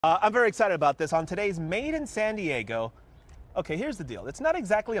I'm very excited about this. On today's Made in San Diego, okay, here's the deal. It's not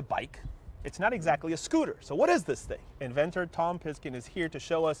exactly a bike. It's not exactly a scooter. So what is this thing? Inventor Tom Piskin is here to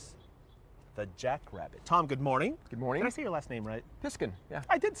show us the JackRabbit. Tom, good morning. Good morning. Did I say your last name right? Piskin, yeah.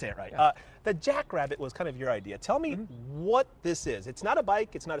 I did say it right. Yeah. The JackRabbit was kind of your idea. Tell me what this is. It's not a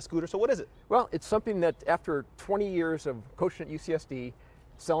bike, it's not a scooter, so what is it? Well, it's something that after 20 years of coaching at UCSD,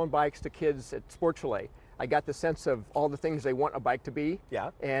 selling bikes to kids at Sports Chalet, I got the sense of all the things they want a bike to be,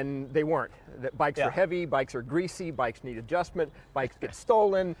 and they weren't. The bikes are heavy, bikes are greasy, bikes need adjustment, bikes get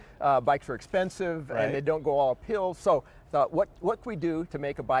stolen, bikes are expensive, and they don't go all uphill. So I thought, what can we do to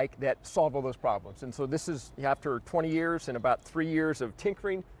make a bike that solve all those problems? And so this is, after 20 years and about 3 years of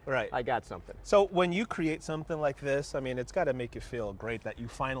tinkering, I got something. So when you create something like this, I mean, it's got to make you feel great that you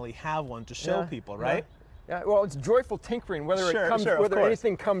finally have one to show people, right? Yeah, well, it's joyful tinkering, whether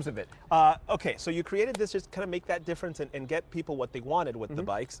anything comes of it. Okay, so you created this just kind of make that difference and get people what they wanted with the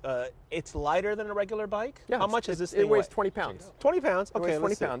bikes. It's lighter than a regular bike? Yeah. How much is this thing? It weighs 20 pounds. 20 pounds? Okay, it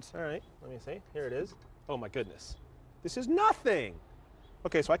weighs 20 pounds. All right, let me see. Here it is. Oh my goodness. This is nothing.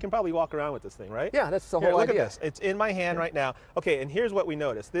 Okay, so I can probably walk around with this thing, right? Yeah, that's the whole idea. Look at this. It's in my hand right now. Okay, and here's what we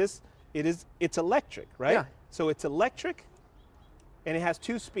noticed. It's electric, right? Yeah. So it's electric. And it has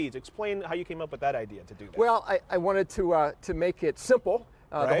 2 speeds. Explain how you came up with that idea to do that. Well, I wanted to make it simple.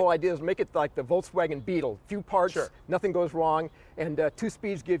 The whole idea is make it like the Volkswagen Beetle. Few parts, nothing goes wrong, and 2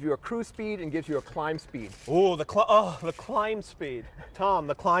 speeds give you a cruise speed and gives you a climb speed. Ooh, the climb speed. Tom,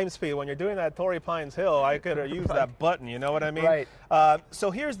 the climb speed. When you're doing that at Torrey Pines Hill, I could have used that button, you know what I mean? Right. So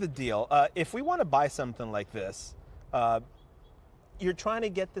here's the deal. If we want to buy something like this, you're trying to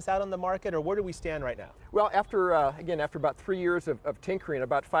get this out on the market, or where do we stand right now? Well, after about 3 years of tinkering,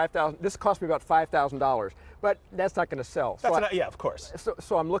 about $5,000. This cost me about $5,000, but that's not going to sell. Yeah, of course.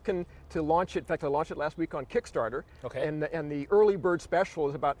 So I'm looking to launch it. In fact, I launched it last week on Kickstarter. Okay. And the early bird special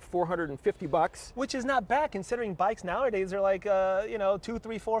is about $450. Which is not bad, considering bikes nowadays are like $2,000,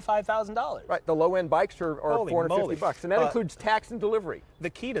 $3,000, $4,000, $5,000. Right. The low end bikes are $450, and that includes tax and delivery.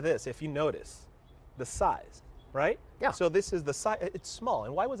 The key to this, if you notice, the size. Right? Yeah. So this is the size, it's small.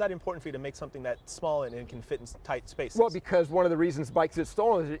 And why was that important for you to make something that small and can fit in tight spaces? Well, because one of the reasons bikes get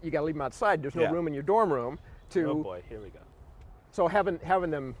stolen is that you got to leave them outside. There's no room in your dorm room to. Oh boy, here we go. So having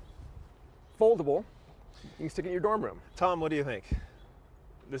them foldable, you can stick it in your dorm room. Tom, what do you think?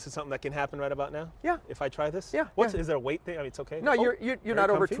 This is something that can happen right about now? Yeah. If I try this? Yeah. Is there a weight thing? I mean, it's okay. No, you're not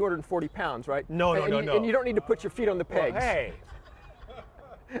over 240 pounds, right? No. And you don't need to put your feet on the pegs. Well, hey.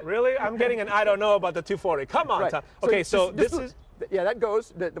 Really? I'm getting an I don't know about the 240. Come on, Tom. Okay, so this is. Yeah, that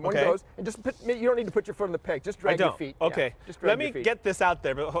goes. The one goes, and just you don't need to put your foot on the peg. Just drag your feet. Okay. Yeah, just drag your feet. Let me get this out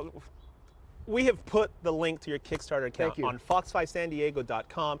there. But we have put the link to your Kickstarter account on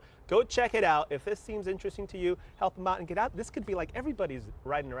fox5sandiego.com. Go check it out. If this seems interesting to you, help them out and get out. This could be like everybody's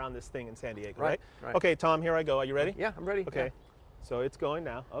riding around this thing in San Diego, right? Okay, Tom, here I go. Are you ready? Yeah, I'm ready. Okay. So it's going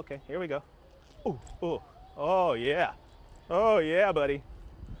now. Okay, here we go. Ooh. Oh, yeah. Oh, yeah, buddy.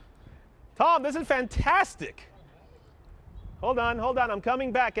 Tom, this is fantastic. Hold on. I'm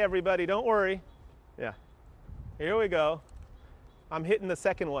coming back, everybody. Don't worry. Yeah. Here we go. I'm hitting the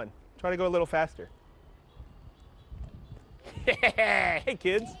second one. Try to go a little faster. Hey,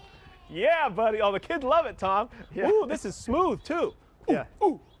 kids. Yeah, buddy. Oh, the kids love it, Tom. Yeah. Ooh, this is smooth, too.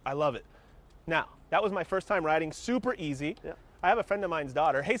 Ooh, I love it. Now, that was my first time riding. Super easy. Yeah. I have a friend of mine's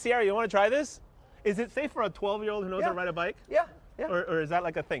daughter. Hey, Sierra, you want to try this? Is it safe for a 12-year-old who knows how to ride a bike? Yeah. Or is that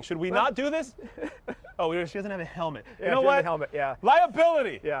like a thing? Should we not do this? Oh, she doesn't have a helmet. Yeah, you know what? A helmet, yeah.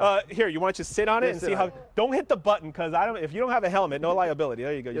 Liability. Yeah. Here, you want to just sit on it and see how. Don't hit the button, because if you don't have a helmet, no liability.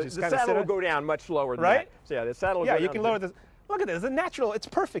 There you go. You just the kind of saddle will go down much lower than that. So yeah, the saddle will go down. You can lower this. Look at this. It's a natural. It's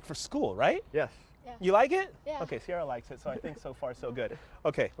perfect for school, right? Yes. Yeah. You like it? Yeah. Okay, Sierra likes it, so I think so far so good.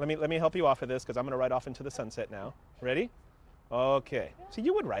 Okay, let me help you off of this, because I'm going to ride off into the sunset now. Ready? Okay. So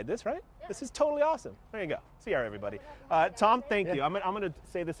you would ride this, right? Yeah. This is totally awesome. There you go. Sierra, everybody. Tom, thank you. I'm going to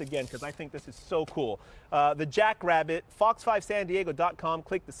say this again because I think this is so cool. The JackRabbit, fox5sandiego.com.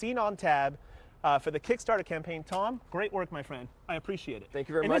 Click the Scene On tab for the Kickstarter campaign. Tom, great work, my friend. I appreciate it. Thank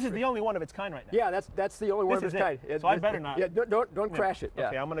you very much. And this is the only one of its kind right now. Yeah, that's the only one of its kind. So I better not. Yeah, don't crash it.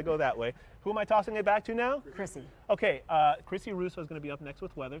 Okay, I'm going to go that way. Who am I tossing it back to now? Chrissy. Okay, Chrissy Russo is going to be up next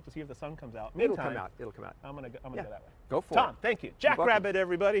with weather to see if the sun comes out. It'll come out. I'm going to go that way. Go for it. Tom, thank you. JackRabbit,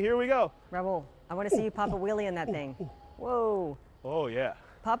 everybody. Here we go. Raoul, I want to see you pop a wheelie in that thing. Whoa. Oh, yeah.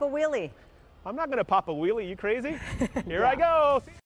 Pop a wheelie. I'm not going to pop a wheelie. You crazy? Here I go.